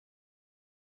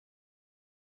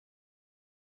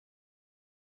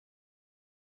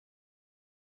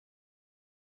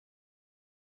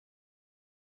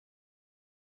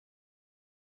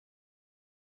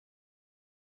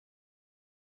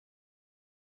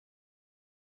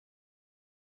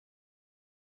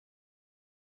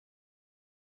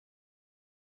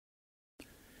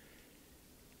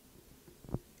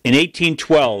In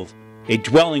 1812, a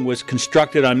dwelling was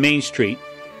constructed on Main Street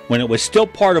when it was still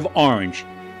part of Orange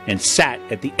and sat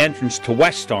at the entrance to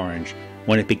West Orange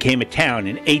when it became a town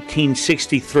in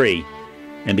 1863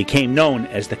 and became known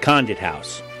as the Condit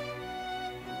House.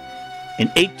 In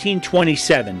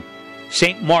 1827,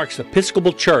 St. Mark's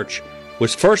Episcopal Church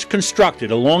was first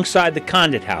constructed alongside the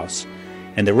Condit House,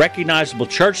 and the recognizable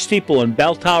church steeple and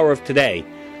bell tower of today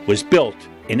was built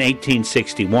in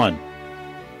 1861.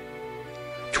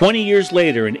 20 years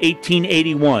later, in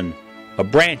 1881, a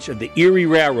branch of the Erie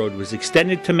Railroad was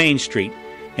extended to Main Street,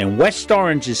 and West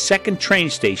Orange's second train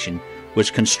station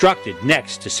was constructed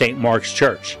next to St. Mark's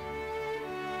Church.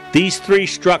 These three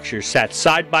structures sat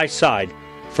side by side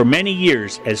for many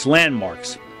years as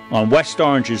landmarks on West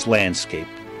Orange's landscape,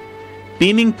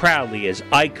 beaming proudly as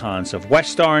icons of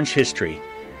West Orange history.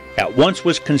 At once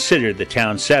was considered the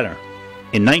town center.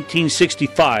 In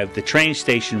 1965, the train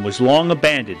station was long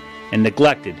abandoned and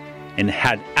neglected and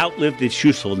had outlived its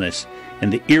usefulness,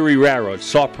 and the Erie Railroad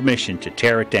sought permission to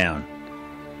tear it down.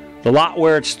 The lot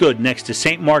where it stood next to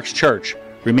St. Mark's Church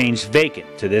remains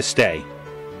vacant to this day.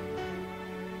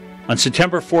 On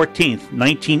September 14,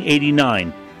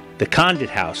 1989, the Condit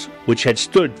House, which had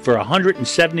stood for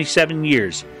 177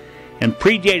 years and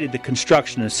predated the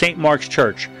construction of St. Mark's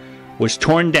Church, was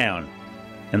torn down,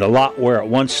 and the lot where it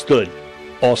once stood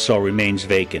also remains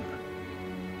vacant.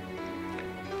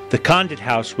 The Condit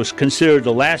House was considered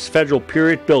the last federal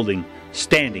period building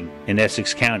standing in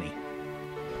Essex County.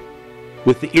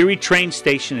 With the Erie train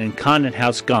station and Condit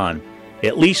House gone,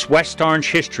 at least West Orange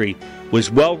history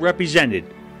was well represented,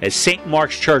 as St.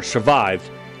 Mark's Church survived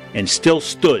and still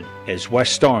stood as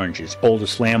West Orange's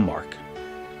oldest landmark.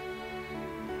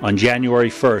 On January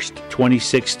 1st,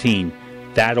 2016,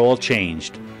 that all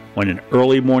changed when an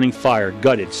early morning fire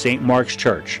gutted St. Mark's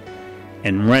Church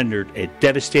and rendered a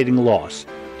devastating loss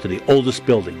to the oldest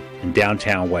building in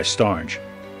downtown West Orange.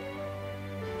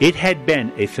 It had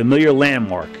been a familiar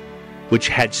landmark which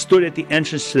had stood at the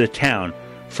entrance to the town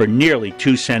for nearly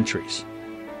 2 centuries.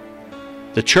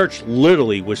 The church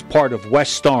literally was part of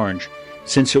West Orange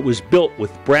since it was built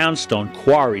with brownstone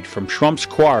quarried from Schrump's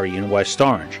Quarry in West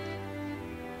Orange.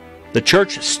 The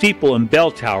church steeple and bell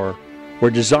tower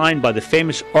were designed by the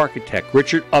famous architect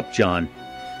Richard Upjohn,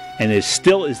 and it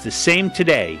still is the same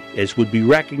today as would be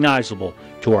recognizable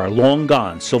to our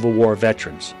long-gone Civil War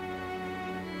veterans.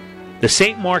 The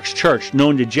St. Mark's Church,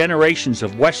 known to generations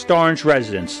of West Orange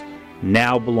residents,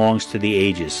 now belongs to the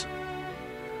ages.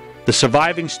 The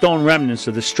surviving stone remnants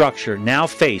of the structure now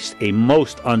face a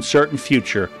most uncertain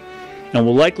future and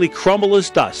will likely crumble as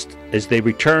dust as they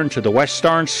return to the West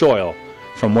Orange soil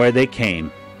from where they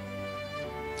came.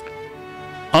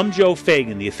 I'm Joe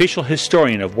Fagan, the official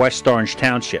historian of West Orange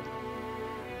Township.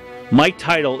 My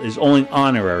title is only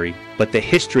honorary, but the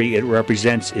history it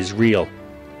represents is real.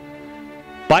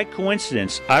 By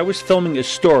coincidence, I was filming a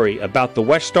story about the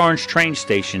West Orange train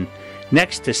station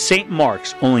next to St.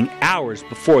 Mark's only hours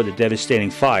before the devastating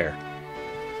fire.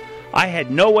 I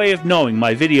had no way of knowing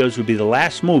my videos would be the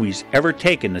last movies ever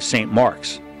taken to St.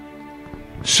 Mark's.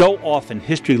 So often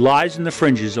history lies in the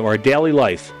fringes of our daily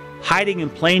life, hiding in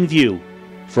plain view,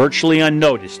 virtually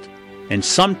unnoticed, and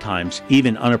sometimes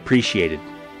even unappreciated,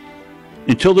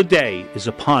 until the day is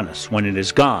upon us when it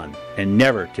is gone and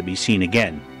never to be seen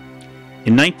again.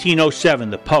 In 1907,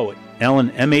 the poet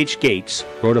Ellen M.H. Gates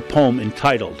wrote a poem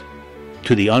entitled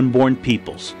 "To the Unborn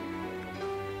Peoples."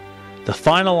 The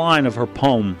final line of her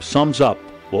poem sums up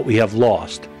what we have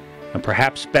lost and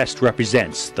perhaps best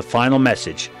represents the final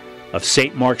message of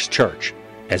St. Mark's Church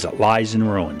as it lies in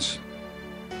ruins.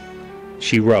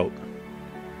 She wrote,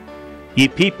 "Ye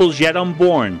peoples yet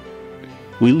unborn,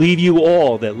 we leave you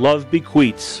all that love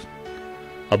bequeaths.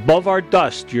 Above our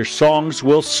dust your songs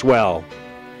will swell.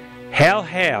 Hail,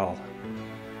 hail,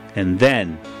 and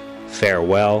then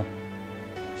farewell,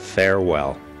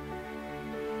 farewell."